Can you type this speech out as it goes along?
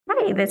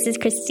Hi, this is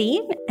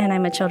Christine, and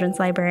I'm a children's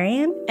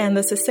librarian. And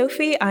this is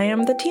Sophie. I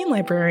am the teen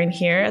librarian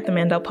here at the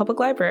Mandel Public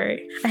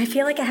Library. I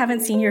feel like I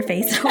haven't seen your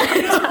face in a long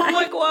time. I'm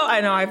like, well,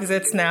 I know I have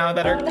zits now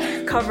that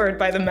are covered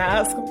by the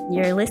mask.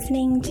 You're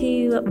listening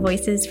to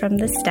Voices from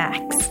the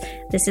Stacks.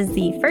 This is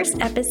the first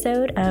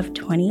episode of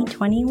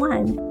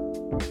 2021.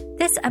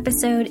 This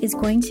episode is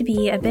going to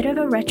be a bit of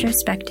a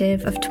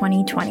retrospective of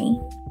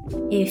 2020.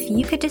 If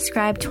you could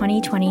describe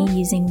 2020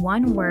 using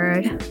one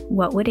word,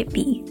 what would it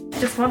be?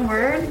 Just one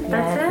word?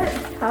 That's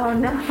it? Oh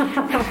no.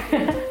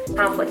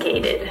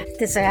 Complicated.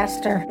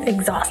 Disaster.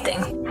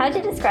 Exhausting. How'd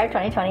you describe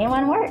 2020 in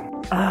one word?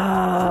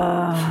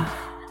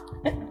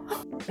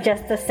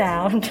 Just the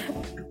sound.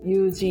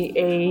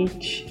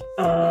 UGH.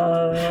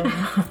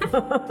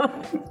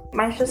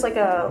 Mine's just like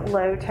a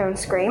low tone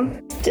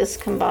scream.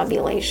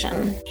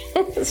 Discombobulation.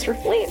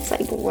 It's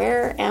like,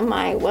 where am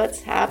I?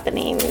 What's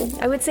happening?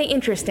 I would say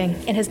interesting.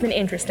 It has been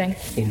interesting.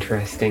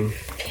 Interesting.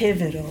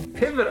 Pivotal.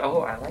 Pivotal.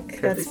 Oh, I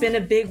like that. That's been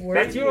a big word.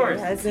 That's yours,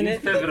 hasn't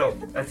it? Pivotal.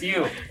 That's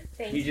you.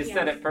 You just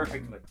said it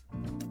perfectly.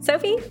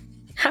 Sophie,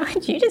 how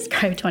would you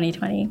describe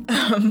 2020?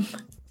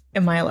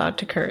 Am I allowed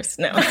to curse?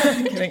 No,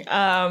 I'm kidding.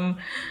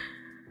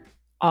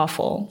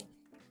 Awful.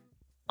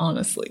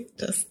 Honestly,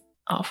 just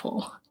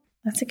awful.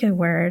 That's a good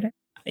word.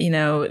 You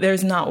know,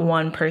 there's not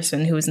one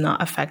person who is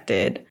not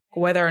affected,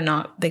 whether or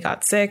not they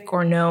got sick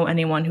or know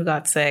anyone who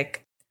got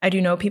sick. I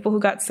do know people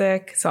who got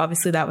sick, so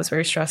obviously that was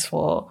very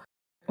stressful.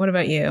 What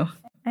about you?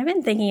 I've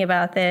been thinking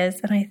about this,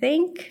 and I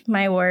think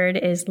my word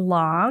is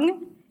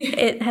long.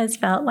 It has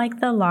felt like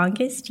the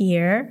longest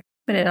year,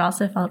 but it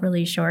also felt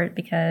really short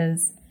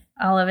because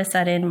all of a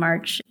sudden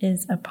March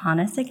is upon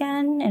us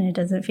again, and it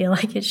doesn't feel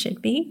like it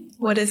should be.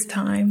 What is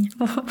time?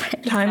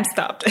 Time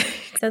stopped.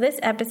 So this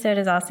episode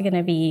is also going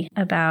to be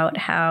about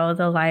how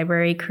the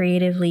library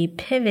creatively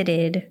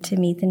pivoted to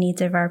meet the needs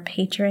of our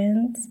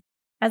patrons.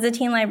 As a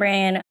teen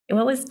librarian,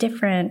 what was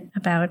different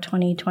about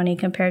 2020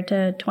 compared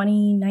to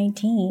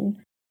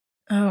 2019?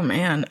 Oh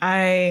man,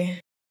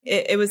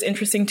 it was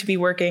interesting to be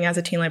working as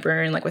a teen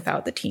librarian, like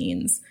without the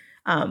teens.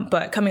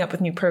 But coming up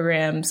with new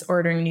programs,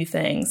 ordering new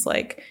things,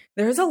 like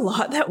there's a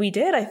lot that we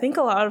did. I think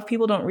a lot of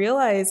people don't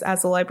realize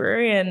as a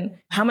librarian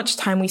how much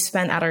time we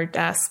spent at our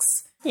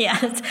desks.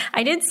 Yes,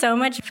 I did so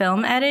much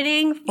film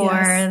editing for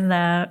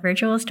the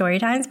virtual story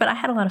times, but I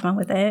had a lot of fun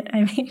with it.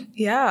 I mean,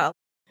 yeah,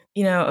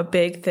 you know, a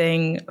big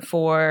thing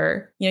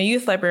for, you know,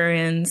 youth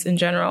librarians in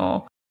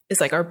general is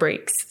like our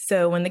breaks.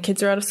 So when the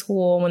kids are out of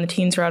school, when the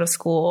teens are out of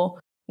school,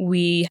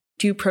 we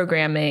do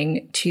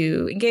programming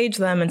to engage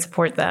them and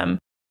support them.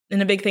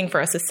 And a big thing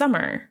for us is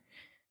summer.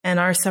 And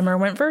our summer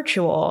went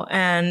virtual.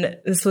 And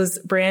this was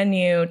brand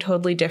new,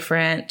 totally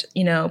different,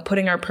 you know,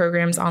 putting our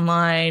programs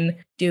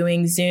online,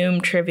 doing Zoom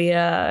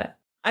trivia.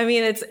 I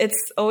mean,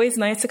 it's always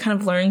nice to kind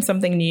of learn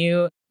something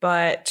new,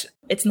 but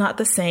it's not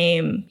the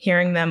same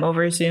hearing them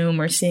over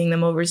Zoom or seeing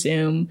them over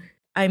Zoom.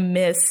 I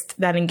missed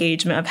that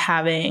engagement of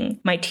having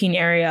my teen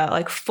area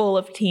like full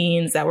of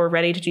teens that were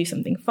ready to do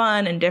something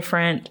fun and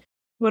different.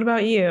 What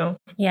about you?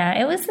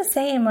 Yeah, it was the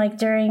same. Like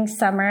during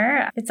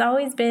summer, it's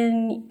always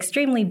been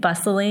extremely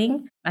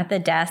bustling. At the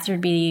desk,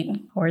 there'd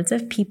be hordes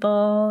of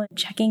people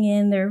checking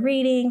in their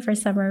reading for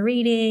summer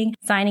reading,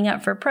 signing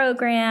up for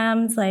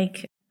programs.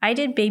 Like I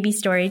do baby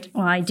story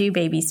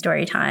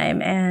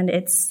time, and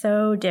it's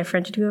so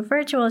different to do a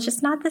virtual. It's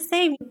just not the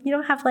same. You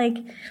don't have like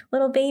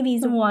little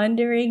babies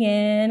wandering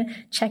in,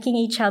 checking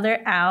each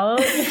other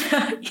out,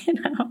 you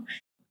know.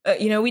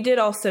 You know, we did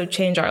also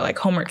change our like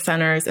homework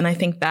centers. And I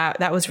think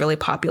that was really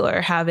popular,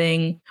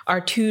 having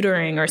our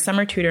tutoring or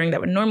summer tutoring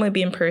that would normally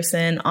be in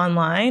person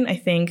online. I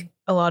think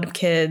a lot of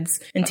kids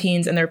and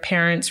teens and their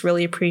parents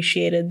really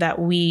appreciated that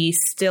we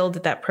still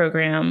did that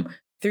program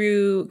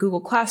through Google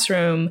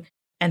Classroom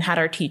and had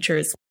our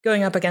teachers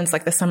going up against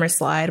like the summer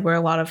slide where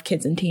a lot of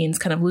kids and teens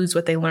kind of lose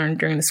what they learned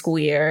during the school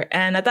year.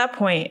 And at that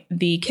point,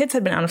 the kids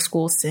had been out of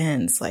school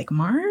since like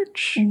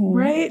March,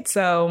 right?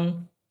 So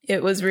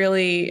it was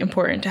really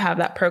important to have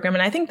that program.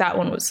 And I think that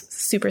one was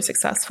super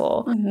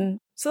successful.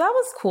 So that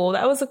was cool.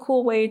 That was a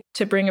cool way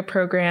to bring a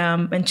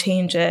program and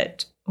change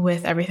it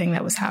with everything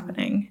that was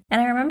happening.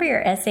 And I remember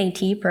your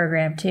SAT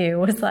program too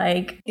was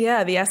like...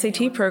 Yeah, the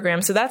SAT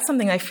program. So that's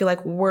something I feel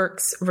like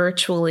works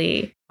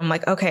virtually. I'm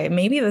like, okay,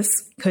 maybe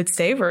this could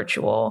stay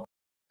virtual.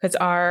 Because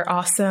our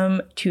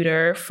awesome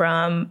tutor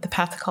from the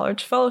Path to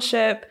College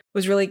Fellowship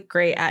was really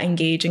great at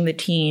engaging the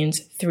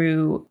teens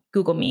through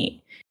Google Meet.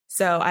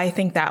 So I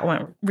think that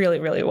went really,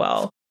 really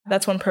well.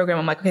 That's one program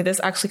I'm like, okay, this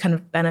actually kind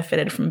of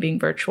benefited from being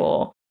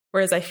virtual.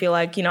 Whereas I feel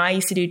like, you know, I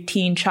used to do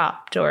Teen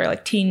Chopped or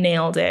like Teen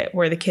Nailed It,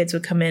 where the kids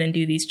would come in and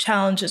do these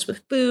challenges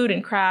with food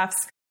and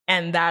crafts.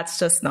 And that's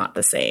just not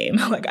the same.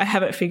 Like I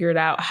haven't figured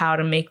out how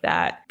to make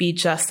that be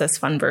just as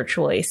fun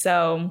virtually.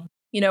 So,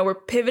 you know, we're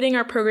pivoting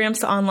our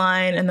programs to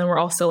online, and then we're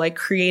also like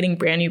creating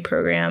brand new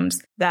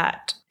programs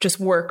that just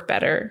work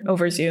better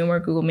over Zoom or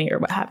Google Meet or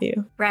what have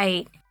you.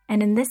 Right.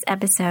 And in this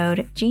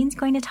episode, Jean's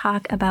going to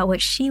talk about what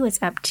she was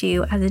up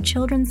to as a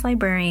children's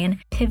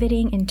librarian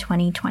pivoting in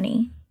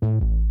 2020.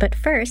 But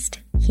first,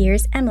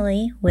 here's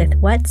Emily with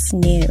What's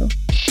New.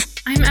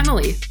 I'm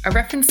Emily, a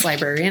reference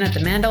librarian at the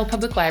Mandel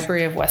Public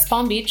Library of West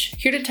Palm Beach,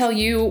 here to tell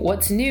you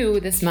what's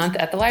new this month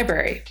at the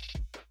library.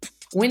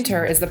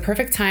 Winter is the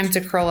perfect time to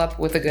curl up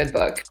with a good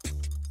book.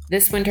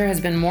 This winter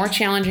has been more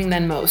challenging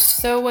than most,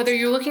 so whether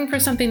you're looking for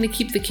something to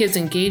keep the kids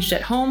engaged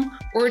at home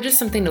or just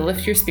something to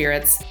lift your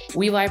spirits,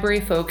 we library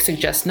folk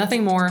suggest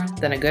nothing more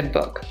than a good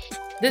book.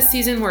 This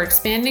season, we're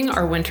expanding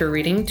our winter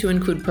reading to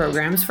include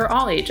programs for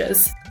all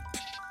ages.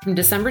 From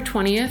December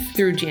 20th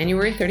through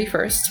January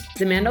 31st,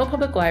 the Mandel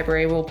Public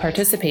Library will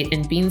participate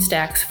in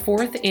Beanstack's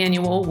 4th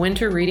annual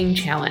Winter Reading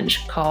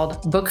Challenge called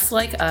Books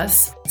Like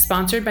Us,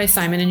 sponsored by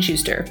Simon &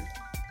 Schuster.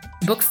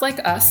 Books Like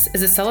Us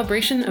is a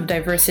celebration of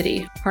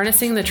diversity,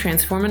 harnessing the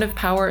transformative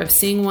power of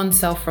seeing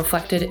oneself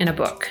reflected in a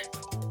book.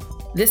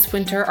 This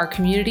winter, our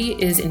community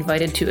is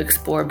invited to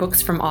explore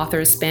books from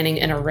authors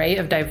spanning an array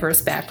of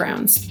diverse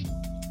backgrounds.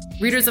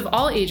 Readers of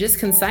all ages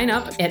can sign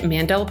up at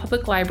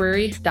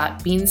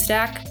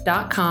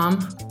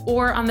mandelpubliclibrary.beanstack.com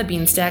or on the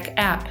Beanstack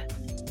app.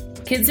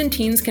 Kids and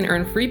teens can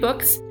earn free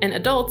books, and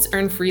adults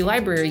earn free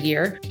library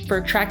gear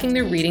for tracking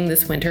their reading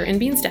this winter in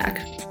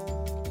Beanstack.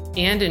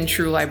 And in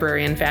true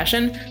librarian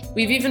fashion,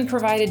 we've even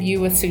provided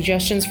you with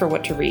suggestions for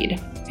what to read.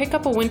 Pick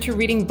up a winter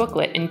reading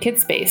booklet in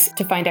KidSpace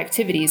to find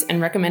activities and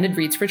recommended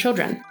reads for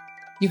children.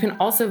 You can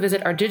also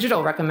visit our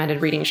digital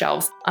recommended reading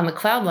shelves on the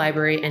Cloud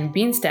Library and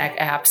Beanstack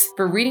apps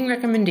for reading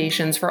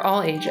recommendations for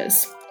all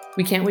ages.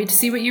 We can't wait to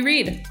see what you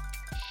read.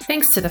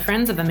 Thanks to the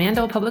Friends of the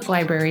Mandel Public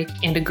Library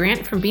and a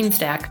grant from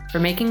Beanstack for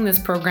making this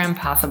program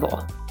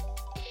possible.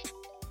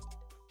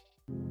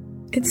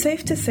 It's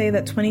safe to say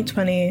that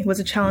 2020 was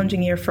a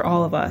challenging year for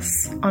all of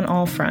us, on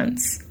all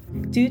fronts.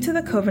 Due to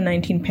the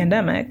COVID-19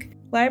 pandemic,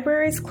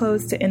 libraries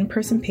closed to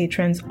in-person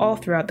patrons all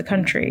throughout the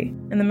country,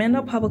 and the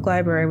Mandel Public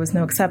Library was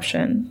no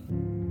exception.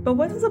 But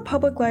what does a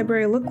public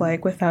library look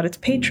like without its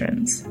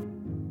patrons?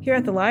 Here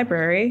at the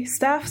library,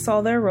 staff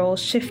saw their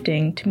roles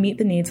shifting to meet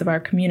the needs of our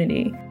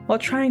community, while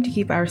trying to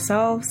keep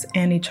ourselves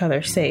and each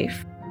other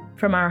safe.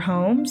 From our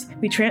homes,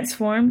 we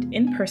transformed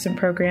in-person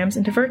programs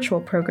into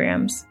virtual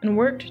programs and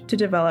worked to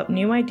develop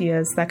new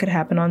ideas that could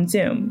happen on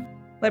Zoom.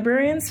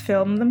 Librarians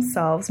filmed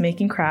themselves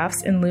making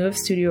crafts in lieu of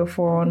Studio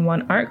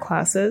 411 art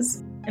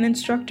classes, and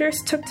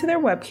instructors took to their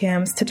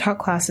webcams to talk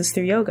classes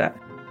through yoga.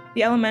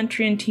 The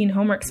elementary and teen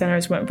homework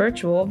centers went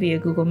virtual via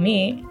Google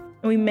Meet, and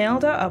we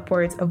mailed out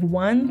upwards of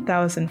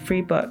 1,000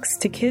 free books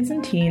to kids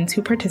and teens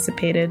who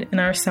participated in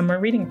our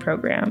summer reading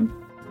program.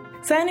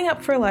 Signing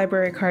up for a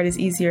library card is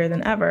easier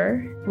than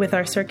ever, with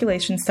our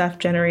circulation staff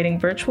generating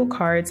virtual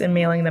cards and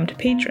mailing them to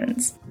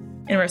patrons.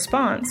 In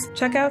response,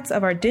 checkouts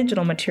of our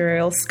digital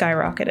materials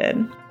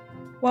skyrocketed.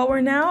 While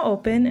we're now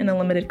open in a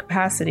limited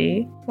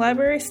capacity,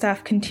 library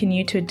staff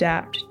continue to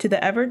adapt to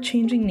the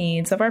ever-changing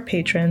needs of our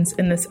patrons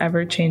in this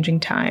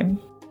ever-changing time.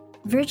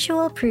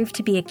 Virtual proved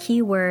to be a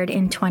key word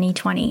in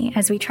 2020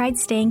 as we tried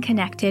staying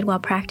connected while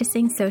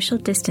practicing social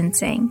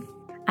distancing.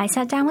 I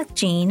sat down with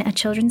Jean, a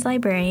children's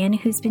librarian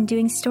who's been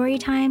doing story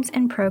times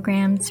and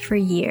programs for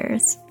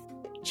years.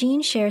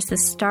 Jean shares the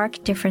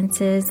stark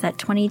differences that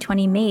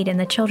 2020 made in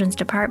the children's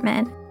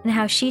department and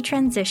how she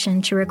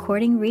transitioned to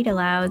recording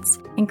read-alouds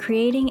and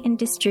creating and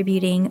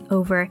distributing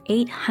over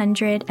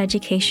 800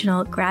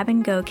 educational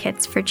grab-and-go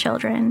kits for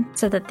children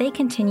so that they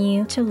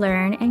continue to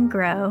learn and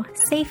grow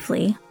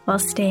safely while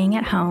staying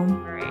at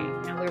home.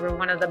 And we were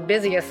one of the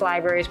busiest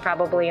libraries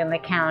probably in the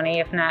county,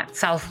 if not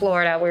South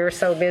Florida. We were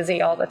so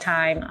busy all the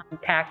time,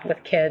 packed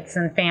with kids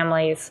and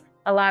families.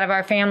 A lot of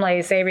our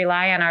families, they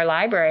rely on our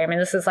library. I mean,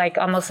 this is like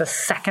almost a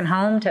second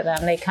home to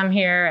them. They come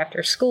here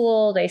after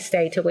school, they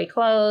stay till we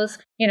close,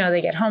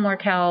 they get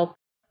homework help,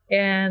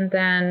 and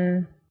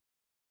then,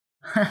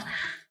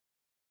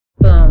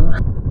 boom.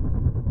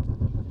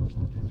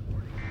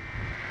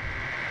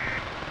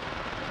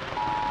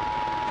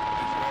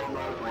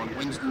 On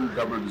Wednesday,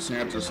 Governor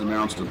DeSantis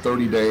announced a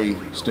 30-day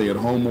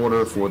stay-at-home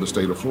order for the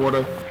state of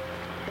Florida.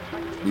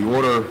 The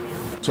order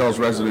tells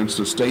residents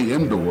to stay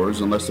indoors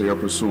unless they are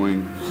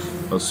pursuing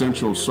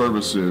essential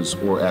services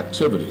or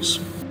activities.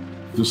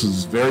 This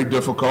is very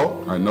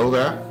difficult, I know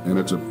that, and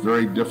it's a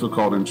very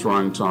difficult and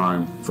trying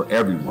time for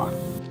everyone.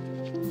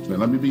 And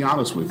let me be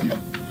honest with you.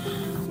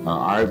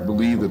 I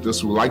believe that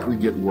this will likely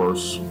get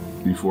worse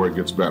before it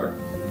gets better.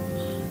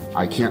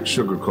 I can't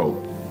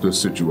sugarcoat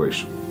this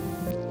situation.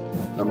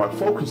 Now, my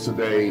focus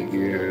today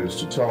is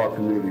to tell our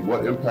community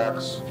what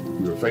impacts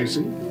we are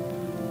facing,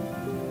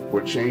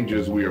 what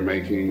changes we are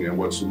making, and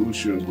what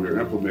solutions we are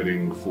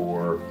implementing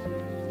for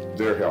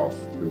their health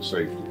and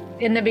safety.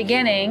 In the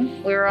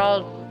beginning, we were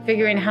all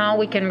figuring how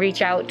we can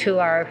reach out to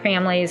our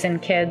families and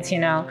kids,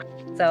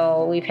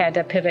 So we've had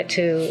to pivot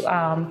to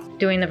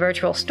doing the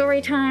virtual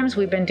story times.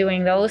 We've been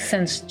doing those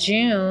since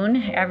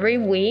June every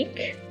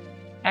week.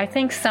 I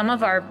think some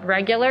of our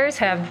regulars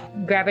have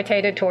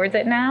gravitated towards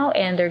it now,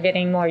 and they're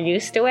getting more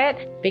used to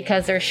it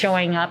because they're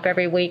showing up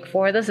every week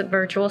for this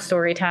virtual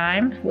story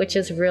time, which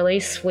is really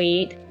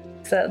sweet.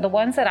 So the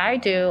ones that I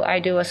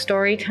do a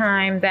story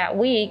time that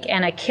week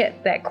and a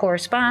kit that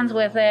corresponds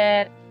with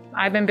it.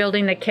 I've been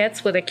building the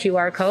kits with a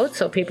QR code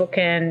so people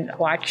can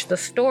watch the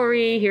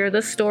story, hear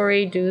the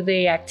story, do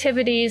the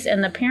activities,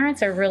 and the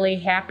parents are really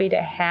happy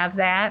to have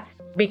that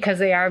because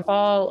they are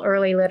all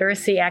early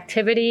literacy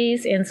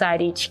activities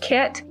inside each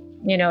kit.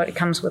 You know, it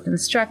comes with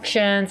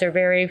instructions. They're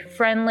very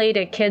friendly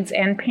to kids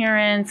and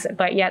parents,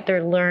 but yet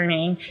they're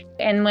learning.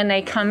 And when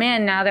they come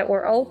in, now that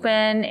we're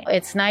open,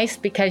 it's nice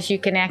because you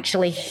can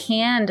actually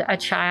hand a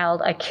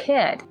child a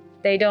kit.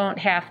 They don't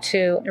have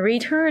to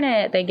return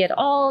it. They get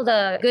all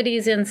the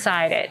goodies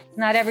inside it.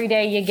 Not every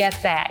day you get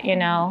that, you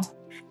know.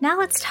 Now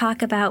let's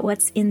talk about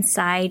what's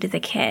inside the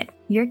kit.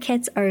 Your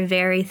kits are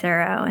very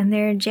thorough and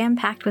they're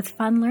jam-packed with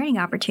fun learning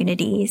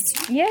opportunities.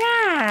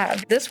 Yeah,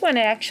 this one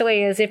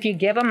actually is If You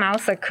Give a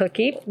Mouse a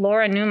Cookie.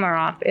 Laura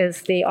Numeroff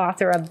is the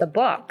author of the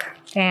book.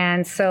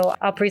 And so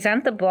I'll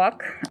present the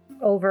book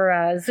over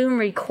a Zoom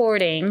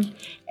recording,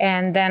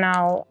 and then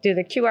I'll do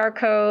the QR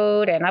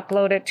code and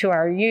upload it to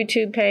our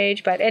YouTube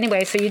page. But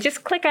anyway, so you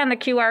just click on the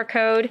QR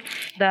code.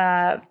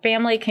 The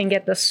family can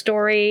get the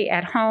story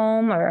at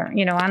home or,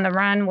 you know, on the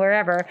run,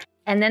 wherever.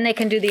 And then they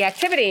can do the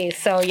activities.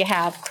 So you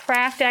have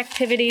craft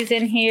activities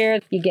in here.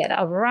 You get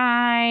a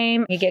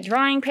rhyme, you get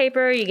drawing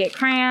paper, you get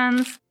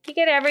crayons, you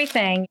get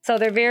everything. So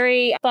they're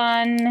very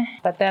fun.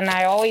 But then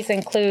I always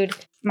include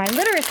my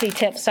literacy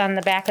tips on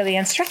the back of the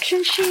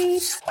instruction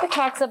sheet. It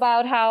talks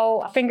about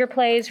how finger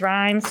plays,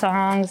 rhymes,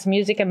 songs,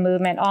 music, and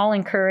movement all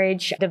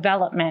encourage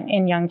development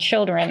in young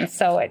children.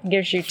 So it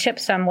gives you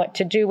tips on what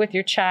to do with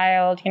your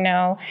child, you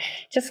know,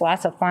 just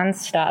lots of fun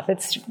stuff.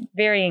 It's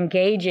very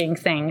engaging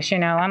things, you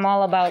know. I'm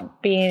all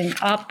about being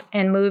up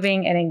and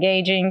moving and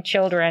engaging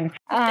children.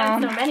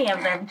 There's so many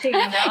of them, too.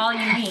 They're all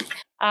unique.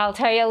 I'll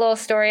tell you a little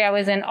story. I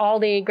was in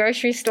Aldi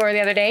grocery store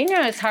the other day. You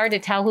know, it's hard to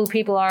tell who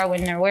people are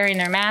when they're wearing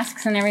their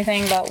masks and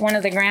everything, but one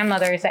of the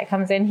grandmothers that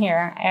comes in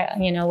here,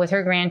 you know, with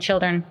her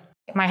grandchildren,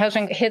 my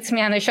husband hits me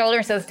on the shoulder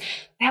and says,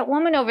 "That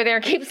woman over there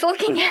keeps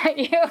looking at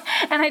you."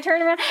 And I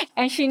turned around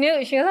and she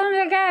knew. She goes, "Oh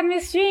my God,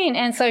 Miss Jean."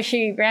 And so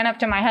she ran up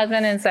to my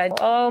husband and said,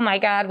 "Oh my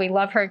God, we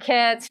love her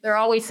kits." They're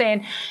always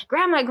saying,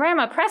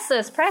 Grandma, press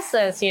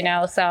this, you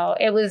know. So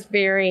it was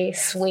very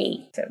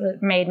sweet.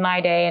 It made my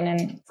day.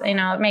 And you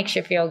know, it makes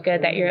you feel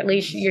good that at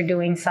least you're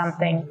doing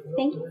something.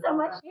 Thank you so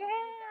much. Yeah.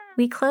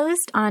 We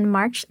closed on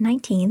March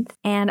 19th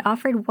and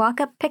offered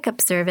walk-up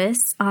pickup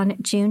service on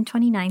June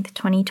 29th,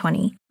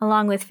 2020.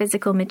 Along with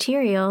physical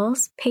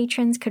materials,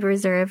 patrons could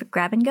reserve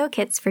grab-and-go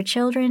kits for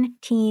children,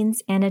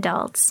 teens, and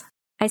adults.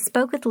 I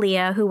spoke with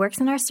Leah, who works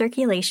in our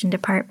circulation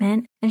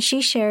department, and she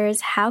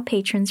shares how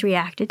patrons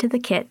reacted to the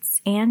kits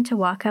and to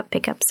walk-up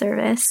pickup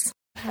service.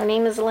 Her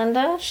name is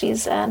Linda.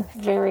 She's a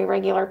very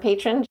regular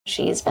patron.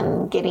 She's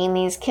been getting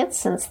these kits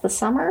since the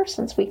summer,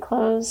 since we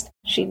closed.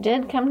 She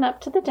did come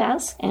up to the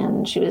desk,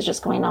 and she was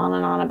just going on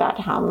and on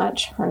about how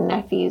much her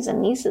nephews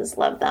and nieces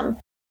love them.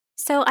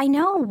 So I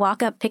know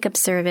walk-up pickup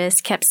service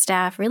kept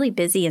staff really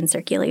busy in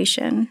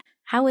circulation.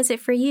 How was it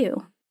for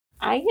you?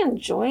 I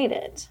enjoyed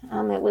it.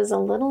 It was a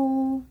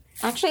little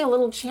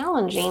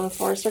challenging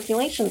for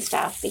circulation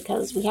staff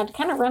because we had to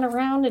kind of run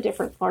around to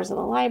different floors of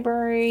the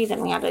library.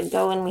 Then we had to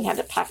go and we had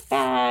to pack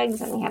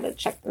bags and we had to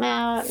check them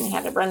out and we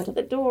had to run to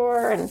the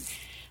door and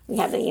we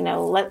had to, you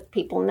know, let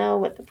people know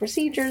what the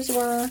procedures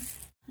were.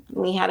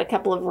 We had a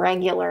couple of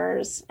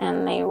regulars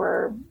and they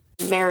were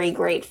very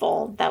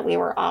grateful that we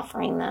were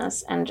offering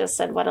this and just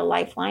said what a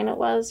lifeline it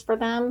was for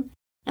them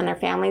and their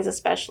families,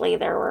 especially.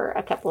 There were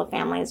a couple of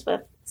families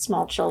with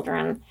small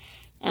children.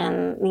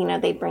 And, you know,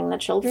 they'd bring the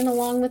children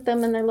along with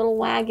them in their little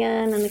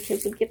wagon and the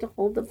kids would get to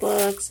hold the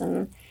books.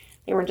 And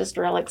they were just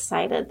real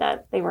excited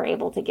that they were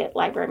able to get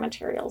library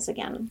materials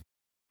again.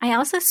 I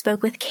also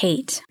spoke with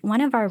Kate, one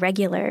of our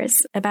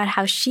regulars, about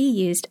how she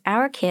used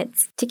our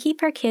kits to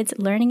keep her kids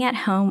learning at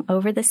home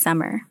over the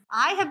summer.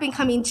 I have been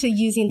coming to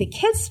using the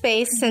kids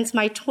space since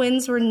my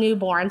twins were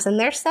newborns, and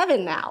they're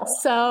 7 now.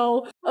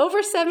 So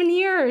over 7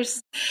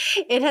 years.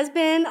 It has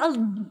been a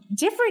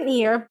different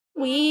year.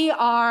 We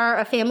are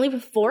a family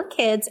with 4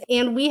 kids,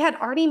 and we had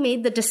already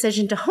made the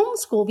decision to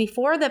homeschool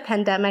before the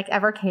pandemic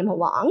ever came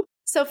along.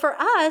 So for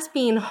us,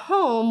 being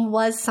home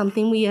was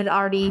something we had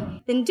already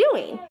been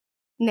doing.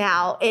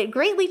 Now, it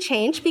greatly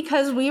changed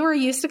because we were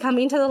used to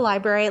coming to the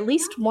library at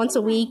least once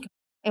a week,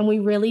 and we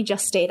really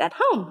just stayed at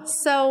home.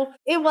 So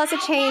it was a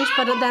change,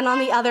 but then on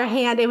the other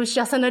hand, it was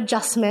just an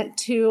adjustment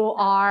to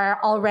our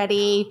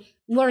already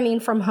learning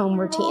from home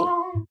routine.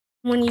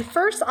 When you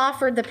first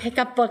offered the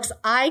pickup books,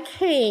 I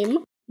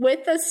came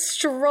with a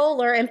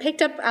stroller and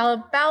picked up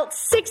about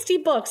 60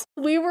 books.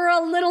 We were a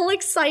little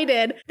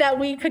excited that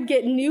we could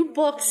get new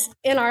books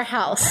in our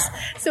house.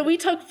 So we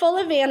took full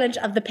advantage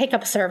of the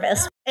pickup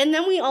service. And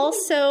then we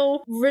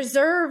also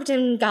reserved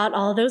and got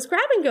all those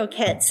grab-and-go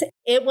kits.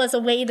 It was a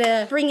way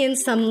to bring in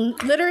some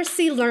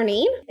literacy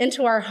learning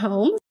into our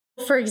home.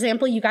 For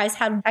example, you guys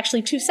had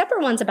actually 2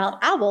 separate ones about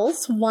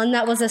owls. One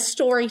that was a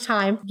story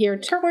time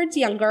geared towards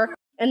younger,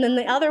 and then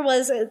the other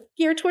was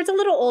geared towards a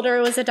little older.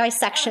 It was a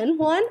dissection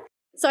one.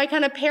 So I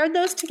kind of paired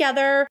those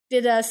together,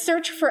 did a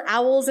search for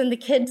owls in the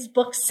kids'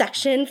 book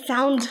section,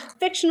 found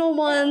fictional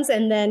ones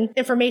and then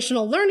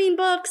informational learning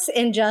books,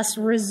 and just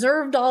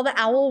reserved all the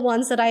owl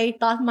ones that I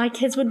thought my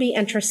kids would be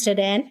interested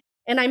in.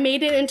 And I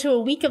made it into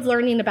a week of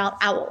learning about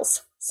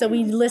owls. So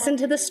we listened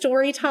to the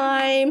story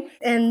time,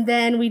 and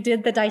then we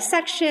did the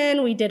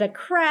dissection, we did a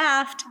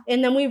craft,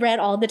 and then we read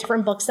all the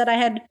different books that I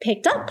had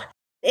picked up.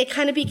 It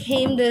kind of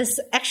became this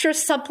extra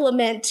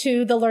supplement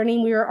to the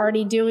learning we were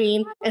already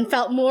doing and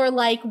felt more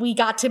like we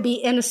got to be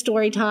in a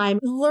story time,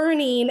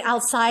 learning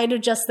outside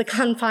of just the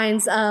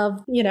confines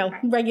of,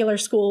 regular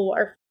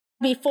schoolwork.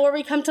 Before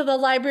we come to the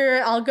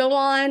library, I'll go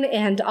on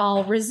and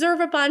I'll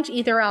reserve a bunch.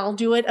 Either I'll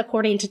do it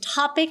according to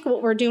topic,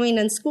 what we're doing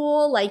in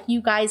school, like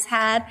you guys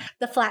had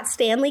the Flat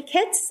Stanley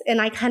kits,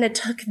 and I kind of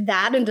took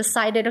that and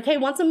decided, okay,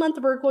 once a month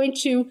we're going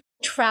to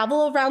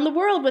travel around the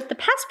world with the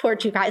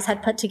passport you guys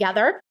had put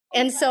together.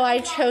 And so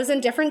I've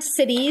chosen different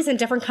cities and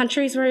different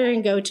countries we're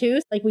going to go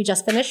to. Like we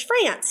just finished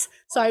France.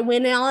 So I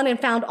went on and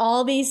found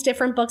all these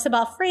different books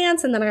about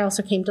France. And then I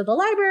also came to the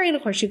library. And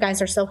of course, you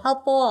guys are so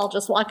helpful. I'll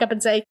just walk up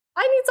and say,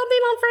 I need something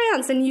on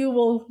France. And you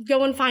will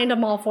go and find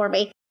them all for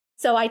me.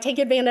 So I take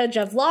advantage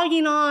of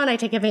logging on. I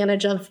take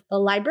advantage of the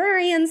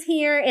librarians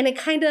here. And it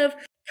kind of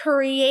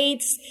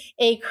creates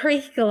a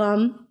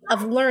curriculum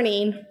of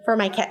learning for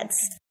my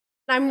kids.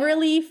 I'm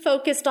really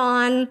focused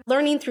on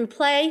learning through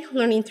play,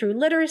 learning through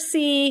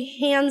literacy,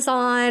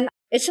 hands-on.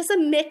 It's just a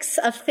mix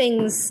of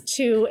things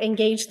to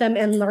engage them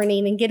in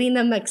learning and getting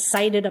them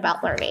excited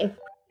about learning.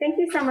 Thank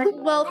you so much.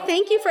 Well,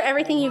 thank you for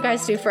everything you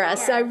guys do for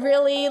us. I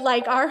really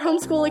our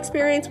homeschool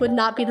experience would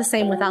not be the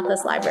same without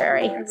this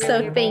library.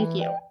 So thank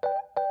you.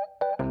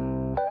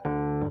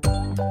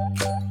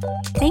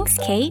 Thanks,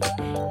 Kate.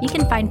 You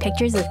can find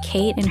pictures of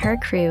Kate and her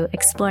crew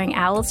exploring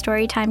owl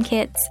storytime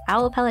kits,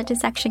 owl pellet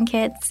dissection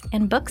kits,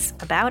 and books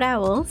about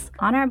owls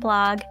on our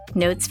blog,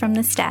 Notes from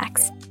the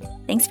Stacks.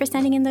 Thanks for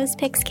sending in those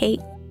pics,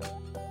 Kate.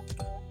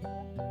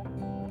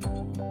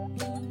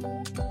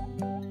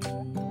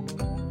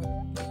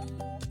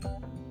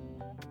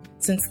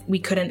 Since we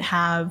couldn't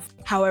have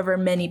however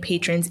many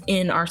patrons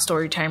in our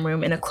storytime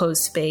room in a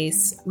closed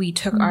space, we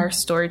took our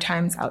story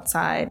times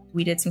outside.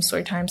 We did some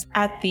story times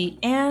at the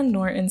Anne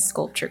Norton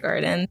Sculpture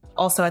Garden,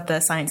 also at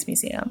the Science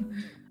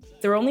Museum.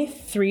 There were only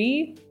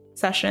 3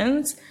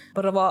 sessions,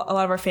 but a lot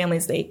of our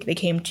families, they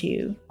came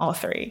to all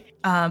 3.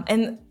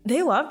 And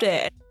they loved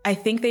it. I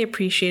think they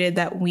appreciated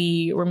that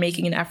we were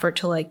making an effort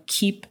to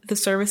keep the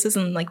services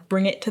and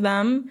bring it to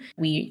them.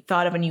 We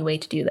thought of a new way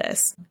to do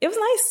this. It was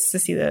nice to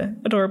see the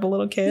adorable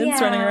little kids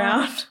running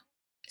around.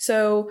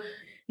 So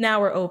now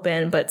we're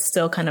open, but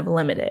still kind of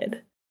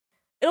limited.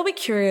 It'll be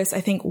curious, I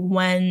think,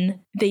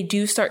 when they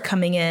do start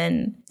coming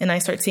in and I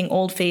start seeing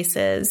old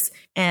faces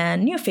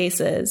and new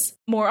faces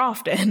more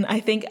often.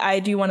 I think I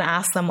do want to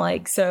ask them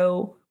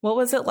so what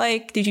was it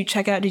like? Did you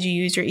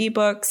use your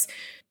ebooks?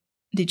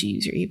 Did you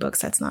use your ebooks?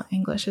 That's not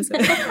English, is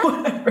it?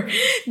 Whatever.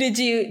 Did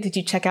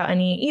you check out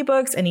any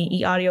ebooks, any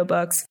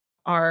e-audiobooks?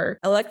 Our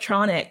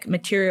electronic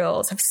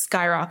materials have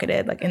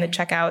skyrocketed in the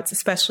checkouts,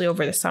 especially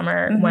over the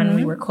summer when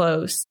we were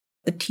closed.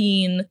 The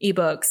teen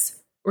ebooks,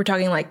 we're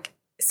talking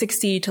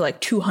 60 to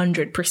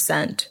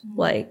 200%.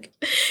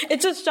 It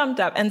just jumped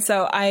up. And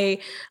so I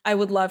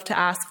would love to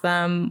ask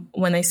them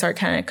when they start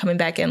kind of coming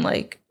back in,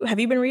 have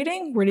you been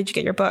reading? Where did you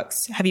get your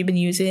books? Have you been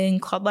using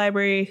Cloud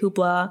Library,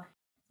 Hoopla?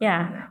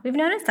 Yeah, we've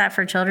noticed that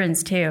for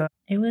children's too.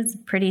 It was a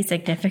pretty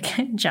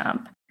significant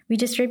jump. We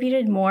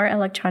distributed more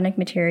electronic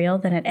material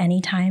than at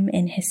any time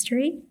in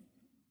history.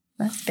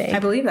 That's big. I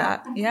believe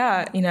that.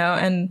 Yeah,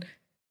 and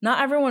not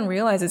everyone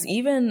realizes,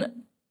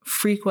 even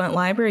frequent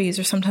library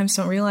users sometimes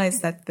don't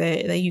realize that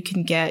you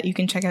can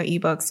check out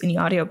ebooks and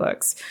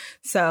audiobooks.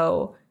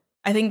 So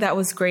I think that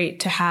was great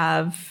to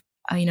have,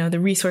 the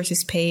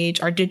resources page,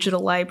 our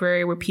digital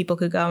library where people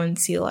could go and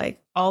see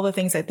all the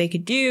things that they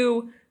could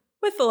do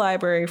with the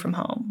library from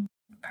home.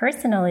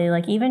 Personally,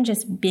 even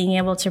just being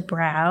able to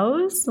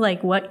browse,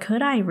 what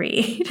could I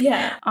read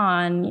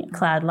on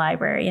Cloud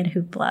Library and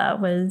Hoopla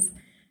was,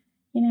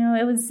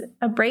 it was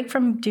a break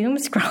from doom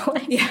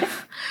scrolling. Yeah.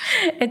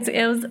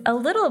 It was a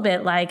little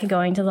bit like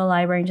going to the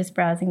library and just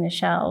browsing the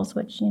shelves,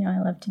 which,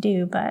 I love to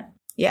do, but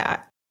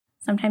yeah,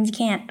 sometimes you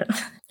can't.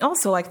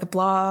 Also, the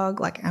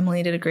blog,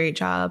 Emily did a great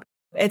job.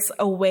 It's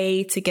a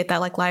way to get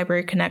that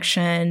library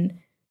connection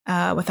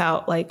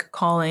without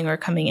calling or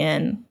coming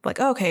in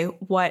okay,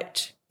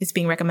 what is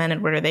being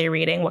recommended? What are they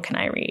reading? What can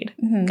I read?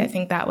 I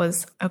think that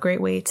was a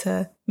great way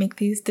to make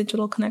these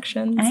digital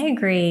connections. I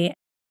agree.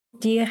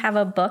 Do you have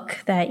a book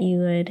that you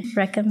would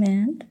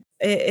recommend?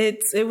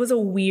 It was a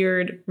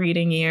weird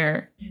reading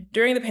year.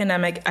 During the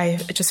pandemic, I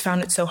just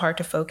found it so hard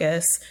to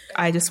focus.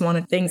 I just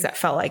wanted things that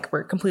felt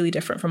were completely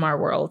different from our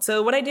world.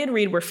 So what I did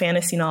read were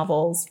fantasy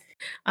novels.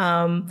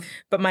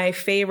 But my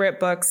favorite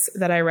books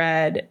that I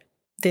read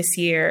this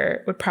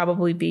year would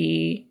probably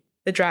be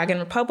The Dragon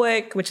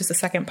Republic, which is the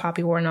second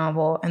Poppy War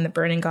novel, and The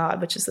Burning God,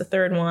 which is the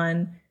third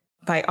one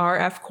by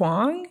R.F.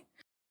 Kuang.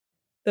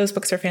 Those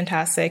books are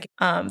fantastic.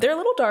 They're a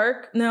little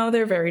dark. No,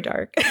 they're very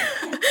dark.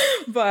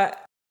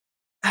 But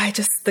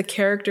the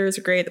characters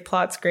are great. The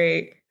plot's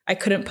great. I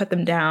couldn't put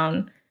them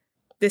down.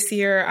 This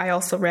year, I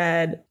also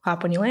read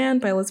Clap When You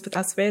Land by Elizabeth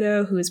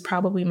Acevedo, who is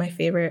probably my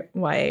favorite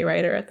YA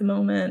writer at the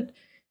moment.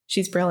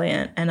 She's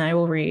brilliant, and I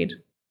will read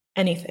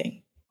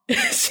anything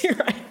she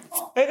writes.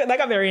 That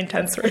got very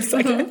intense for a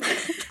second.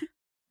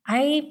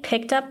 I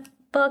picked up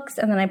books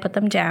and then I put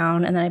them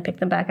down and then I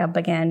picked them back up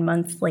again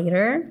months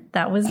later.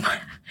 That was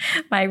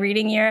my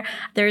reading year.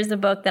 There's a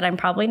book that I'm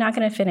probably not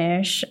going to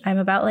finish. I'm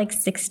about like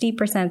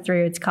 60%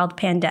 through. It's called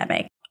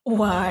Pandemic.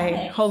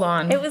 Why? Hold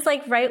on. It was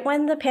like right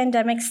when the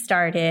pandemic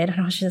started. And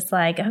I was just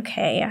like,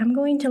 okay, I'm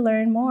going to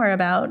learn more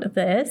about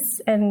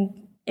this.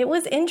 And it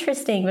was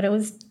interesting, but it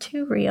was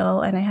too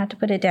real. And I had to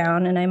put it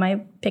down and I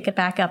might pick it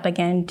back up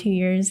again 2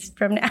 years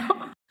from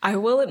now. I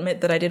will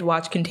admit that I did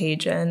watch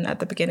Contagion at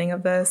the beginning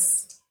of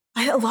this.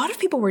 A lot of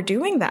people were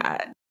doing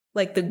that.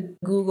 Like the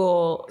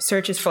Google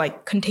searches for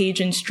like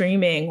Contagion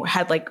streaming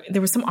had like,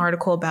 there was some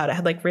article about it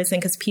had like risen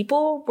because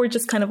people were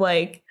just kind of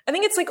like, I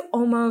think it's like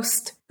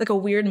almost like a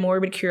weird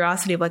morbid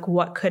curiosity of like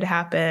what could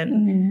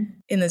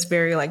happen in this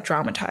very like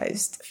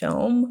dramatized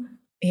film.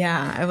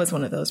 Yeah, I was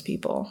one of those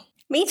people.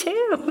 Me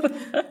too.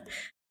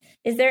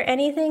 Is there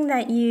anything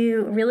that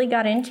you really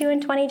got into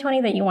in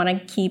 2020 that you want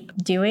to keep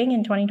doing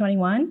in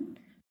 2021?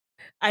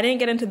 I didn't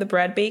get into the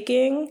bread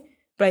baking,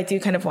 but I do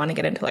kind of want to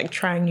get into like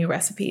trying new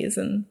recipes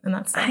and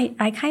that stuff.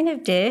 I kind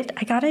of did.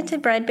 I got into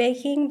bread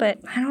baking, but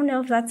I don't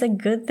know if that's a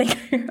good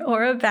thing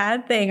or a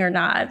bad thing or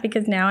not,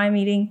 because now I'm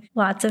eating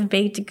lots of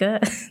baked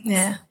goods.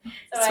 Yeah,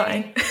 it's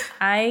fine.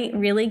 I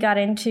really got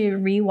into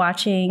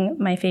rewatching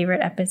my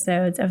favorite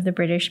episodes of the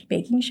British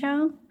Baking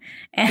Show.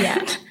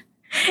 And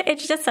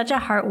it's just such a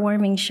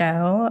heartwarming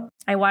show.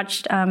 I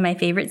watched my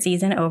favorite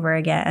season over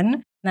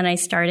again. Then I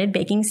started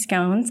baking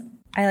scones.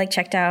 I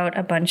checked out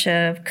a bunch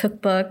of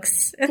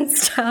cookbooks and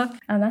stuff.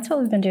 That's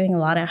what we've been doing a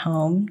lot at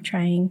home,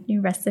 trying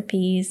new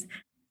recipes.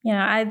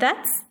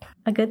 That's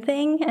a good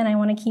thing, and I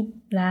want to keep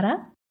that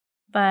up.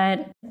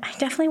 But I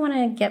definitely want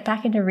to get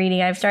back into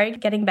reading. I've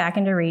started getting back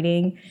into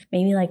reading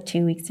maybe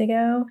 2 weeks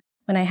ago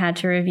when I had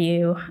to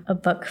review a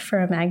book for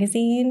a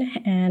magazine,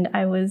 and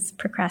I was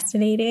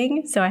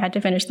procrastinating, so I had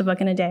to finish the book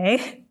in a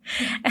day.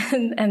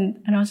 And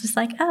I was just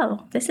like,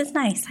 oh, this is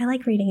nice. I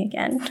like reading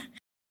again.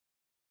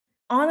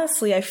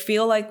 Honestly, I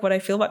feel like what I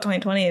feel about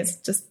 2020 is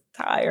just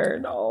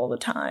tired all the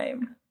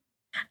time.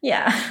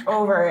 Yeah.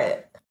 Over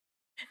it.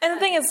 And the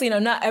thing is,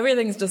 not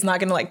everything's just not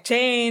going to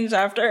change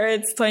after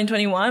it's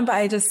 2021, but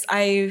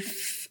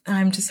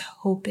I'm just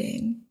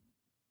hoping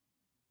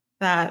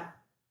that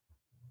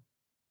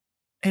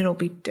it'll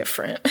be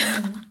different.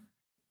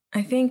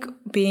 I think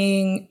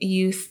being a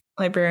youth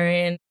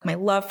librarian, my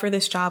love for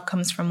this job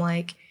comes from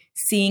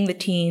seeing the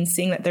teens,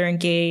 seeing that they're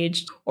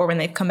engaged, or when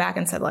they've come back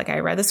and said, I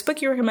read this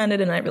book you recommended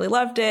and I really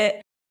loved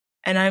it.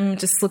 And I'm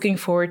just looking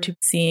forward to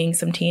seeing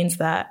some teens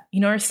that,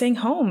 are staying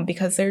home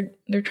because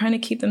they're trying to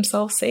keep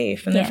themselves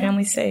safe and their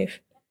families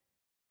safe.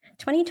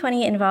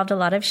 2020 involved a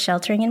lot of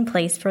sheltering in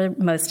place for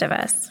most of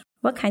us.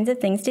 What kinds of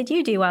things did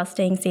you do while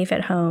staying safe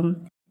at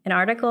home? An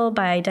article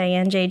by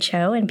Diane J.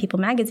 Cho in People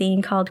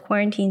magazine called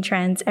Quarantine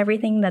Trends,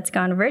 Everything That's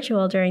Gone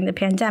Virtual During the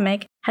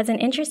Pandemic has an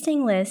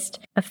interesting list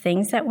of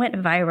things that went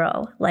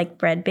viral, like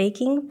bread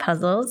baking,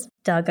 puzzles,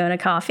 Dalgona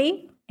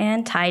coffee,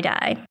 and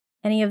tie-dye.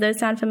 Any of those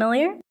sound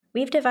familiar?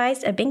 We've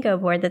devised a bingo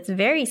board that's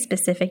very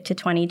specific to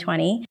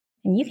 2020,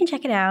 and you can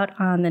check it out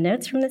on the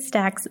Notes from the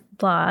Stacks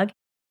blog.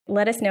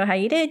 Let us know how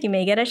you did. You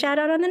may get a shout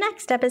out on the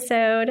next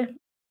episode.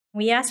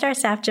 We asked our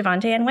staff,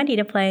 Javante and Wendy,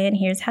 to play, and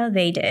here's how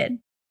they did.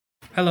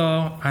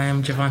 Hello, I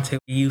am Javante,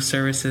 Youth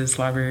Services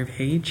Library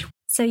Page.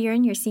 So you're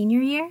in your senior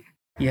year?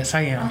 Yes,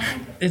 I am.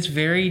 It's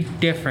very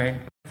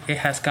different. It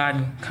has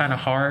gotten kind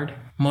of hard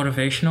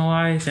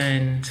motivational-wise,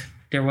 and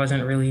there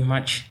wasn't really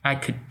much I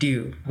could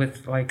do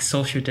with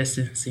social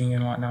distancing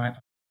and whatnot.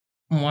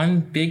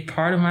 One big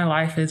part of my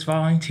life is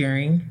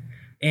volunteering,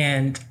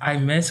 and I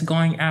miss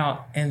going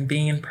out and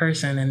being in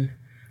person and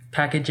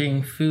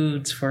packaging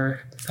foods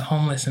for the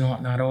homeless and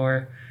whatnot,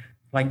 or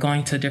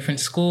going to different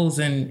schools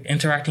and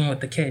interacting with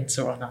the kids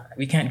or whatnot.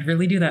 We can't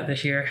really do that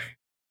this year.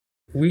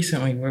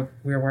 Recently,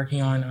 we're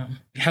working on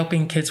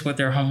helping kids with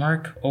their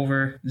homework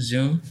over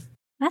Zoom.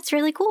 That's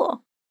really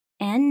cool.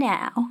 And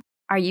now,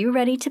 are you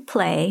ready to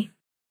play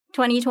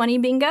 2020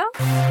 bingo?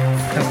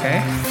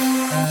 Okay.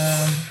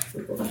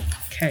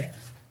 Okay.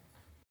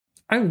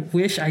 I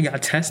wish I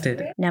got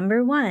tested.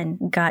 Number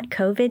 1, got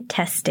COVID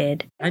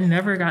tested. I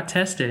never got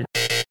tested.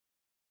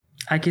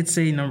 I could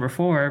say number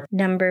 4.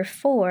 Number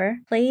 4,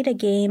 played a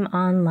game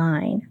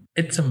online.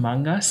 It's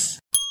Among Us.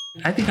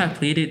 I think I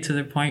played it to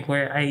the point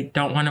where I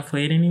don't want to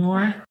play it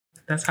anymore.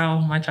 That's how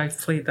much I've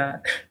played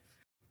that.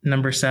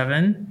 Number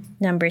 7.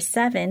 Number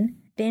 7,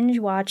 binge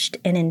watched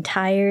an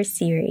entire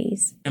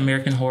series.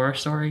 American Horror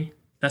Story.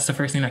 That's the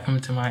first thing that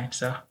comes to mind.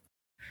 So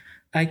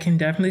I can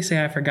definitely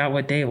say I forgot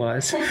what day it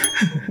was.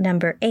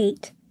 Number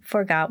 8,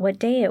 forgot what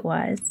day it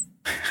was.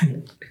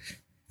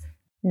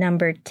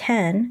 Number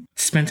 10.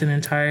 Spent an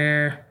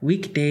entire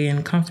weekday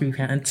in comfy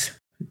pants.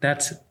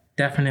 That's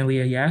definitely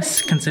a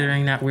yes,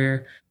 considering that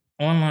we're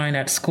online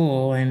at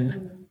school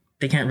and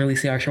they can't really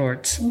see our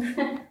shorts.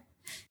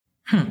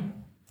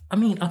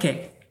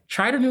 Okay.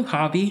 Tried a new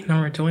hobby,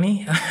 number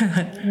 20.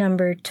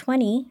 Number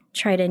 20,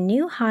 tried a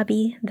new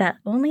hobby that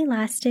only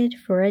lasted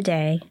for a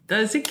day.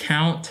 Does it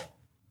count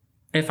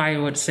if I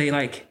would say,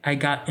 like, I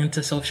got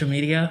into social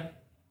media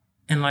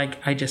and, like,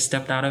 I just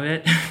stepped out of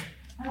it?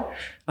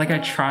 Like, I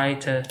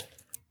tried to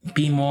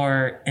be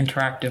more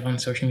interactive on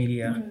social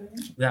media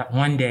that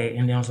one day,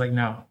 and then I was like,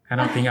 no, I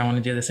don't think I want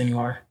to do this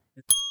anymore.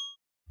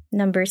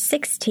 Number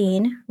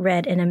 16,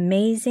 read an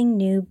amazing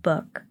new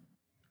book.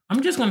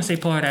 I'm just going to say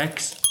Poet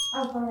X.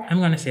 I'm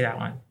going to say that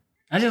one.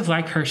 I just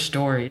like her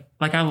story.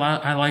 Like, I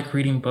like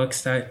reading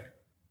books that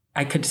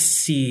I could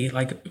see,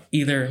 like,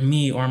 either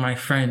me or my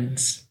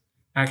friends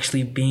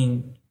actually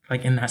being,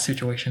 like, in that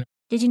situation.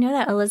 Did you know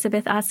that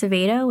Elizabeth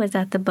Acevedo was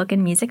at the Book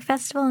and Music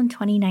Festival in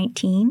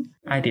 2019?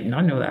 I did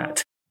not know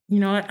that. You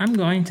know what? I'm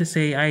going to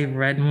say I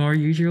read more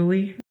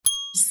usually.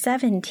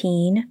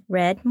 17,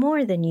 read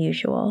more than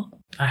usual.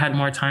 I had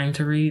more time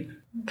to read,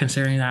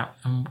 considering that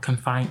I'm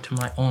confined to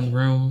my own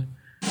room.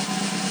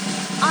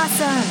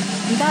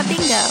 Awesome! You got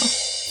bingo.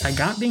 I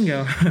got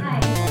bingo.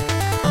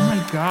 Oh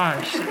my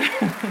gosh.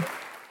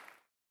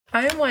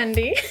 I am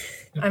Wendy.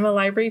 I'm a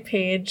library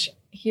page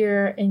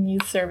here in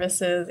youth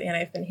services, and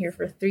I've been here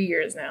for 3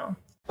 years now.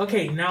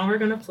 Okay, now we're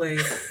going to play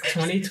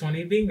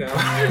 2020 bingo.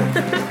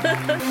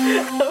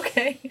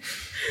 Okay.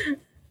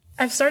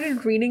 I've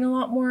started reading a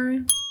lot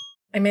more.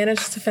 I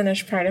managed to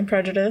finish Pride and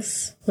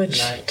Prejudice,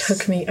 which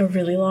took me a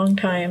really long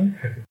time.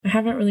 I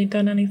haven't really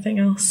done anything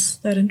else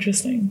that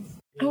interesting.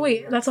 Oh,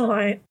 wait, that's a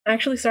lie. I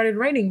actually started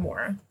writing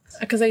more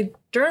because I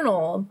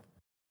journaled,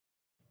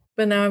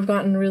 but now I've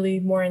gotten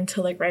really more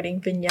into like writing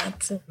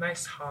vignettes.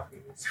 Nice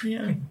hobbies.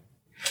 Yeah.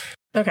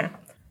 Okay.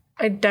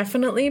 I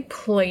definitely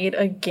played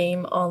a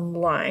game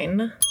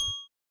online.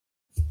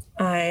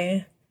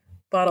 I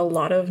bought a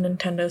lot of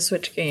Nintendo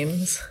Switch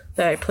games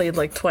that I played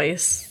like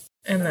twice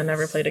and then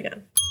never played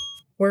again.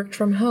 Worked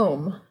from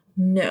home?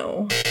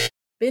 No.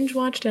 Binge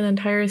watched an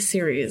entire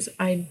series.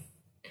 I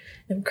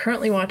am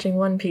currently watching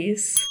One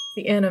Piece,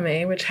 the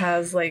anime, which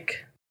has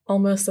like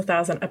almost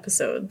 1,000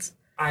 episodes.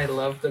 I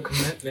love the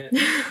commitment.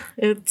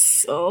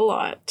 It's a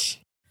lot.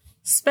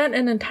 Spent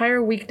an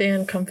entire weekday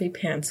in comfy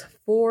pants,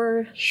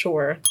 for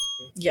sure.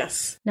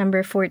 Yes.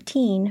 Number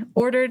 14.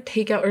 Ordered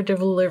takeout or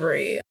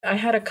delivery. I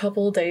had a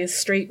couple days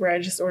straight where I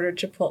just ordered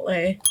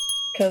Chipotle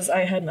because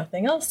I had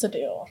nothing else to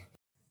do.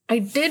 I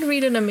did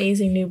read an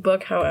amazing new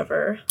book,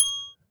 however,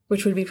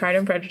 which would be Pride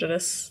and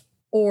Prejudice,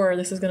 or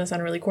this is going to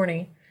sound really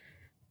corny,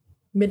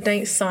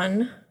 Midnight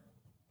Sun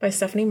by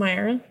Stephenie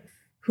Meyer,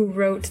 who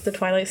wrote the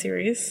Twilight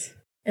series.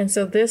 And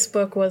so this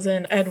book was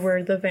in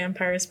Edward the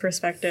Vampire's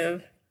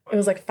perspective. It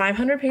was like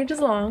 500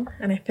 pages long,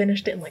 and I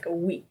finished it in like a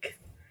week.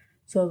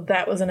 So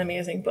that was an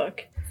amazing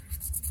book.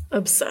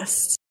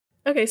 Obsessed.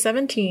 Okay,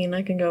 17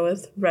 I can go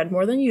with. Read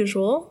more than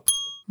usual.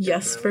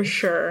 Yes, for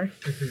sure.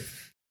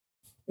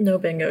 No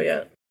bingo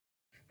yet.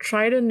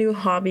 Tried a new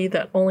hobby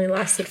that only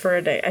lasted for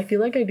a day. I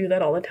feel like I do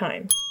that all the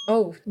time.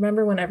 Oh,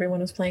 remember when everyone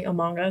was playing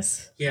Among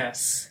Us?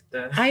 Yes.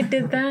 I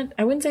did that.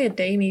 I wouldn't say a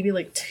day, maybe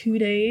like 2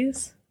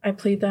 days. I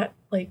played that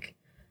like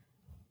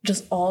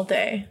just all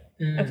day.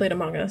 I played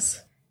Among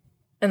Us.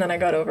 And then I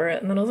got over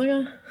it. And then I was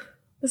like,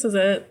 this is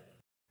it.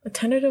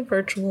 Attended a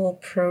virtual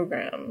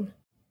program.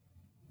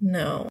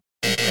 No,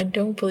 I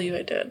don't believe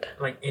I did.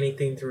 Like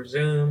anything through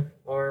Zoom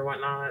or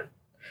whatnot?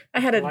 I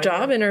had a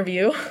job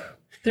interview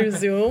through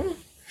Zoom.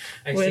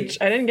 I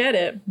didn't get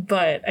it,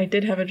 but I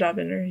did have a job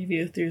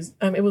interview through,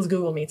 it was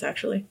Google Meets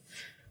actually.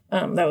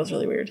 That was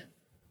really weird.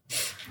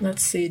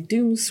 Let's see,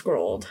 doom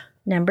scrolled.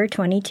 Number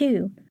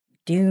 22,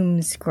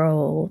 doom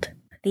scrolled.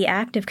 The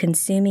act of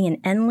consuming an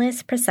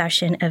endless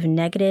procession of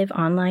negative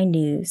online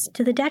news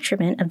to the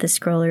detriment of the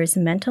scroller's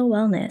mental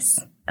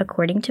wellness,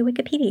 according to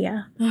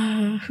Wikipedia.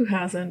 Who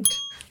hasn't?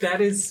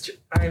 That is,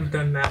 I've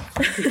done that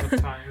plenty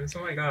of times.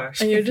 Oh my gosh.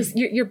 And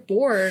you're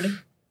bored,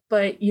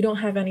 but you don't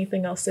have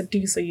anything else to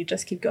do, so you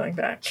just keep going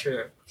back.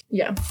 True.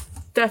 Yeah,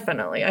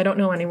 definitely. I don't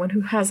know anyone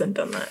who hasn't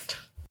done that.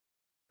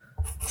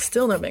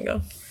 Still no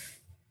bingo.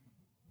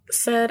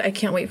 Said, I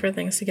can't wait for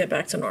things to get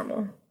back to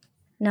normal.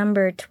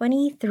 Number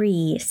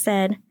 23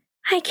 said,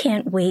 I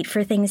can't wait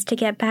for things to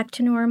get back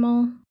to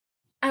normal.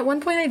 At one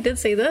point I did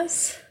say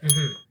this,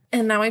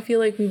 and now I feel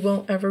like we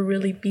won't ever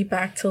really be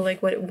back to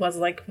like what it was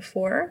like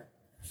before.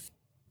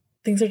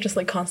 Things are just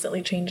like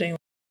constantly changing.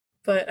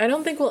 But I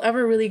don't think we'll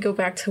ever really go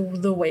back to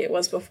the way it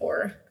was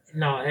before.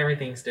 No,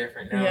 everything's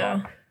different now.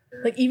 Yeah.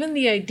 Like even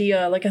the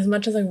idea, like as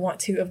much as I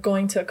want to, of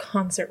going to a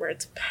concert where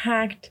it's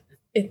packed,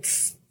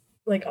 it's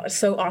like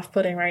so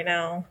off-putting right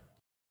now.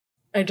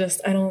 I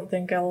don't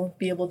think I'll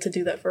be able to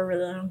do that for a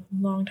really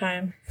long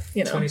time.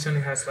 2020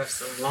 has left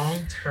some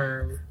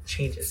long-term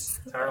changes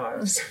to our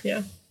lives.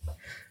 Yeah.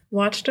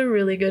 Watched a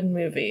really good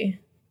movie.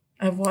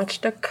 I've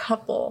watched a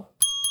couple.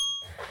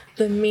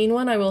 The main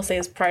one I will say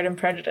is Pride and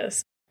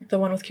Prejudice, the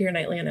one with Keira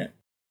Knightley in it.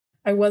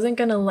 I wasn't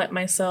going to let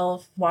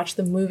myself watch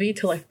the movie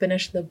till I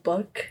finished the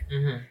book.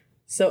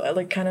 So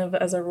like kind of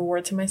as a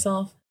reward to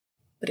myself.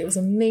 But it was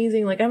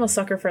amazing. Like I'm a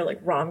sucker for like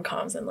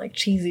rom-coms and like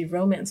cheesy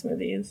romance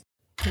movies.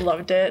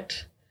 loved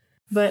it.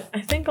 But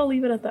I think I'll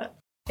leave it at that.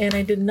 And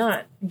I did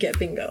not get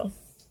bingo.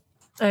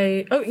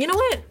 You know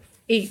what?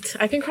 8.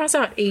 I can cross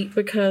out 8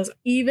 because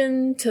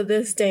even to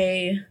this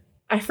day,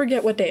 I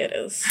forget what day it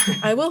is.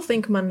 I will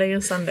think Monday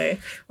is Sunday,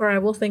 or I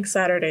will think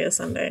Saturday is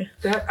Sunday.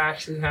 That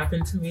actually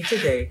happened to me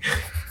today.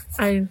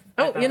 You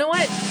know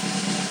what?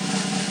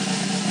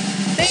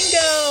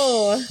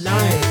 Bingo!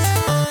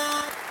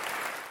 Nice.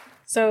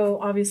 So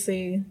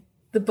obviously,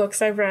 the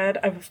books I've read,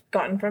 I've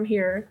gotten from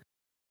here.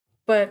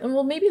 But,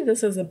 well, maybe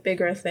this is a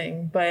bigger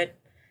thing, but,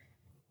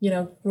 you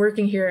know,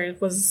 working here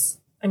was,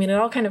 I mean, it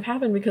all kind of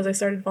happened because I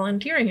started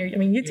volunteering here. I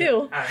mean, you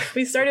too.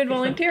 We started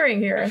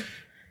volunteering here.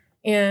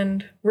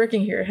 And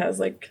working here has,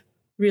 like,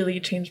 really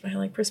changed my,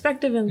 like,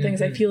 perspective and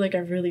things. I feel like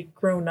I've really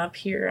grown up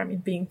here. I mean,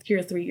 being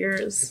here 3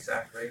 years.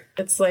 Exactly.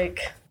 It's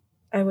like,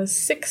 I was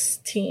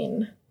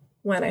 16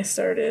 when I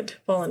started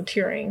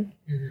volunteering.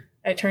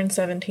 I turned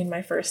 17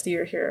 my first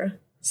year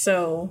here.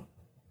 So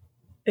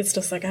it's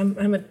just like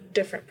I'm a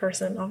different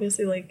person.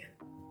 Obviously, like,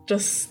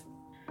 just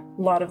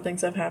a lot of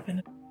things have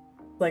happened.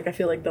 Like, I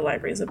feel like the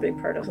library is a big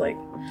part of, like,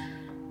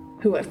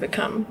 who I've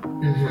become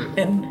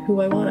and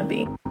who I want to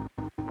be.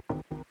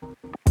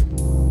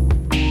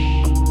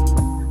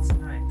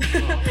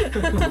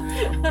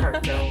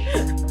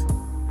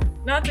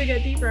 Not to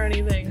get deep or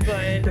anything,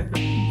 but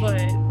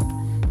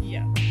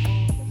yeah.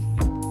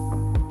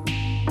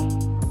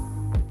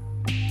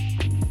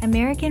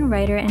 American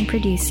writer and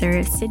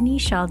producer Sidney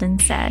Sheldon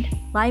said,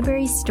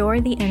 "Libraries store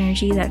the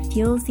energy that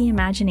fuels the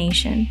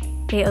imagination.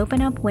 They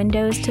open up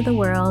windows to the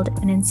world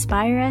and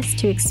inspire us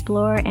to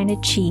explore and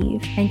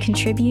achieve and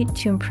contribute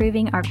to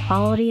improving our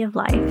quality of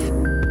life."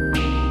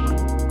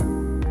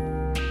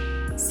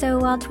 So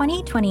while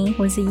 2020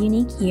 was a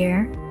unique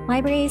year,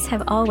 libraries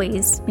have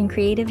always been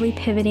creatively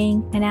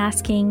pivoting and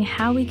asking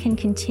how we can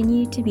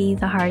continue to be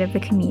the heart of the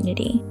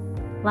community.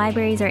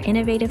 Libraries are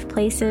innovative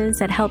places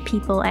that help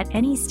people at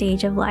any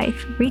stage of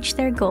life reach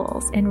their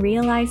goals and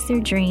realize their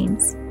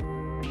dreams.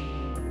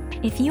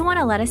 If you want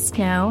to let us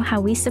know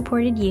how we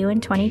supported you in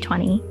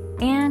 2020,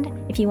 and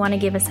if you want to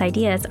give us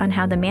ideas on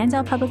how the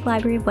Mandel Public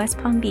Library of West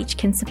Palm Beach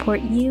can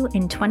support you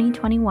in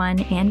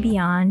 2021 and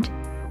beyond,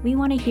 we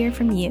want to hear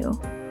from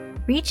you.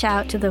 Reach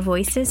out to the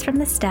Voices from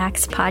the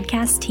Stacks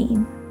podcast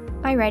team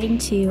by writing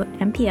to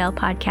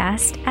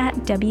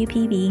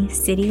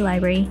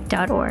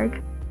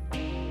mplpodcast@wpbcitylibrary.org.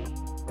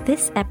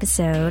 This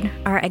episode,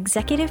 our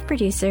executive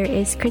producer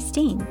is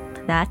Christine.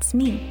 That's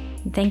me.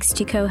 Thanks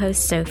to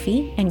co-host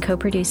Sophie and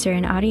co-producer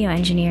and audio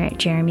engineer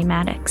Jeremy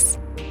Maddox.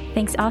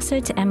 Thanks also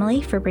to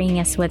Emily for bringing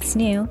us what's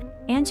new,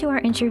 and to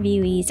our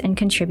interviewees and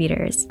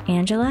contributors,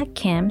 Angela,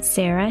 Kim,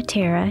 Sarah,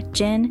 Tara,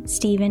 Jen,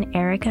 Stephen,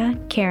 Erica,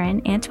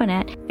 Karen,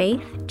 Antoinette,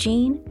 Faith,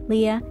 Jean,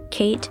 Leah,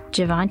 Kate,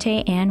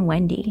 Javante, and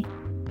Wendy.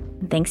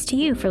 Thanks to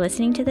you for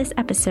listening to this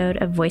episode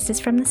of Voices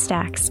from the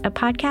Stacks, a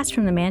podcast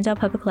from the Mandel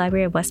Public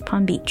Library of West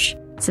Palm Beach.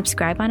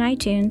 Subscribe on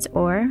iTunes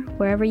or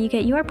wherever you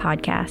get your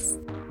podcasts.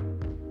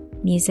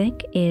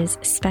 Music is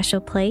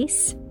Special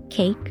Place,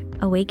 Cake,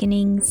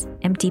 Awakenings,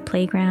 Empty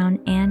Playground,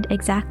 and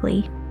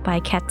Exactly by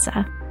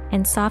Ketsa,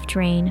 and Soft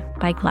Rain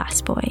by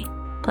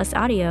Glassboy, plus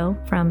audio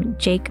from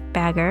Jake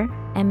Bagger,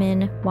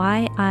 Emin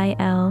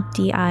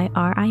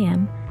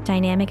Yildirim,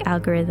 Dynamic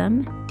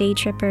Algorithm,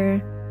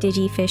 Daytripper,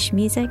 Digifish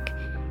Music,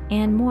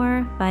 and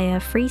more via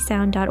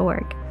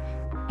freesound.org.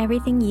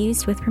 Everything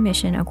used with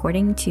permission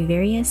according to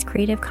various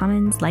Creative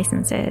Commons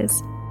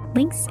licenses.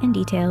 Links and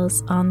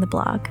details on the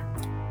blog.